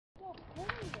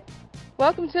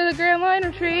Welcome to the Grand Line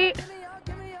Retreat.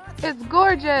 It's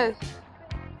gorgeous.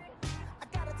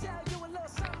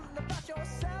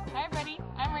 Hi everybody,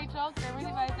 I'm Rachel, Grandma's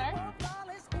advisor.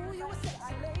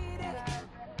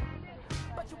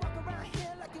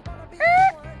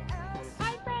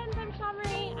 Hi friends, I'm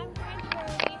Shamari. I'm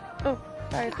Grandma's. Oh,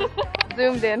 sorry.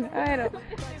 Zoomed in. I don't.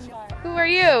 Who are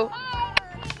you?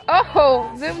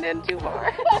 Oh, zoomed in too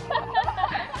far.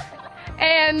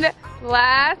 And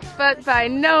last but by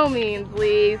no means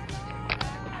least,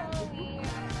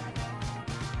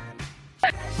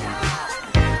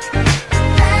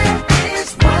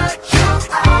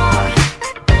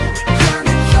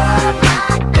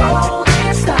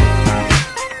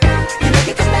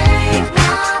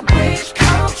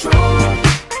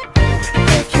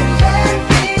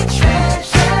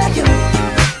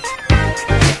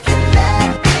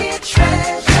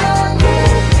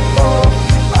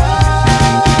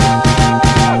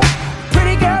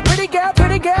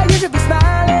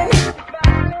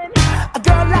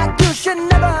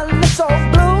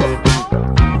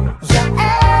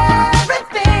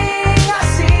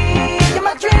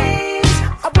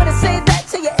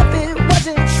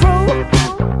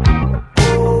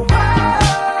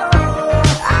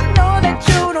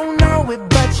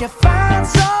 you're fine,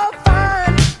 so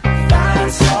fine,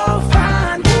 fine, so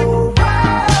fine. Ooh,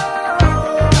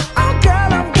 whoa. Oh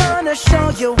girl, I'm gonna show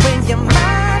you when you're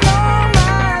mine, oh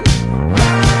mine,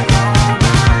 mine, oh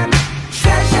mine.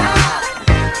 Treasure,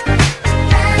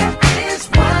 that is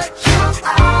what you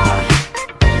are.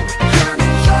 Honey,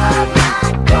 you're my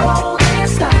golden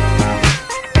star.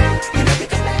 You know you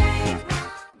can make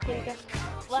my...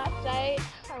 Last night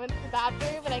I went to the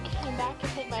bathroom and I came back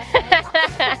and hit my head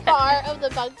on the bar of the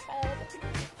bunk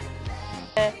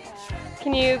bed.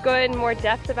 Can you go in more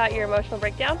depth about your emotional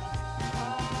breakdown?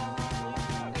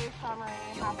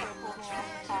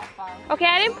 Okay,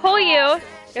 I didn't pull you.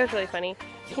 It was really funny.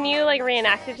 Can you like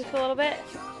reenact it just a little bit?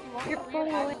 You're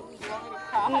pulling away.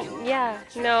 Yeah,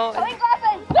 no. Stop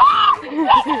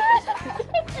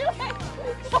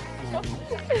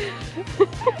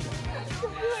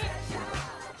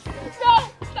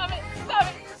it! Stop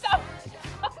it! Stop!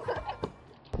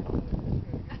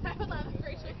 I would love if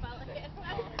Rachel fell again.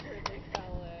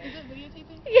 Is it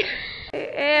videotaping?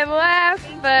 and last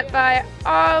but by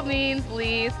all means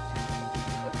least,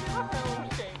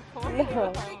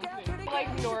 Like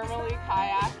normally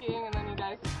kayaking and then you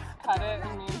guys cut it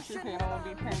and me and Susanna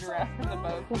will be turned around in the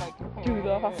boat and like do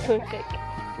the hustle kick.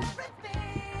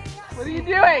 what are you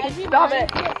doing? Stop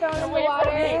it! Away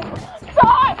from me.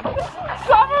 Stop!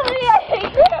 Stop me! I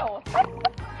hate you!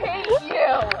 Hate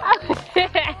you!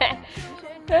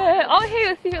 Oh hey, it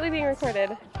was secretly being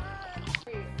recorded.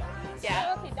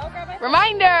 Yeah. Okay, don't grab my phone.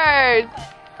 Reminders!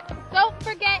 Don't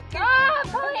forget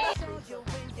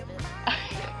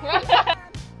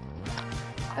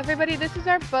Everybody, this is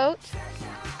our boat.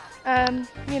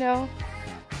 You know,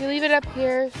 we leave it up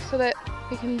here so that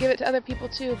we can give it to other people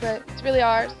too, but it's really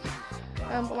ours.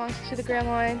 Belongs to the Grand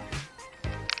Line.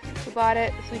 We bought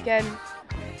it this weekend.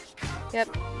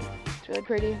 Yep, it's really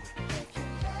pretty.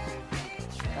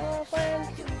 Oh friends,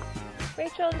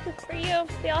 Rachel, this is for you.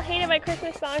 They all hated my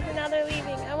Christmas songs and now they're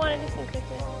leaving. I wanted to sing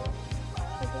Christmas.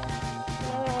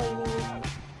 Now they're all leaving.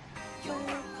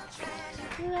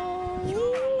 Lonely,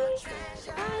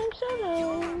 I'm so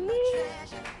lonely.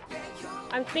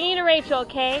 I'm singing to Rachel,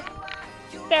 okay?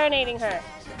 Serenading her.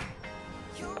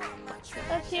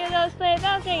 Let's hear those sleigh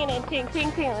bells ringing and ting,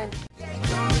 ting, tingling.